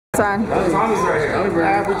Tommy's right here.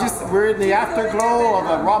 We're in the afterglow of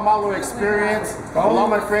the Raw Malo experience. All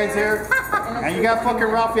my friends here. And you got fucking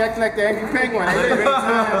Ralphie acting like the angry penguin. I had a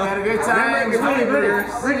great time. Had a good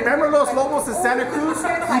time. Remember Los Lobos in Santa Cruz? He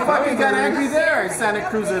fucking got angry there in Santa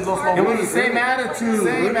Cruz at Los Lobos. It was the same attitude.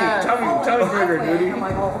 Same attitude. Tell me further, dude.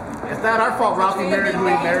 It's not our fault Ralphie married who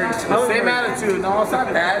he married. Same attitude. No, it's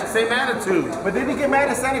not that. Same attitude. But didn't he get mad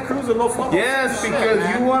at Santa Cruz or Los Lobos? Yes, because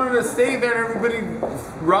you wanted to stay there and everybody,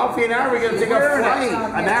 Ralphie and I were going to take a flight.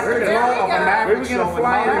 An afterglow of a Mavericks show. We were going to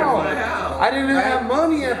fly out. I didn't even have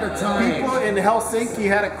money at the time. People in Helsinki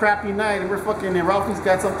had a crappy night and we're fucking, and Ralphie's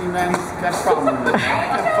got something, man, he's got a problem with it. I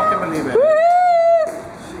can't fucking believe it.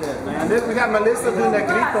 Shit, man. Then we got Melissa doing that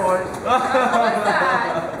grito.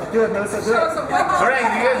 Do it, Melissa, do it. Alright, you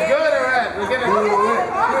guys good? Alright, we're gonna do it.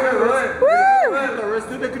 Let's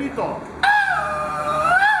do the grito.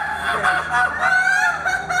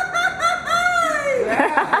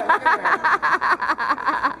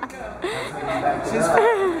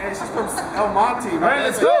 She's from El Monte. Alright,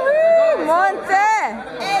 let's go. Monte!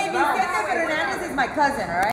 Hey, Vicente Fernandez is my cousin, alright?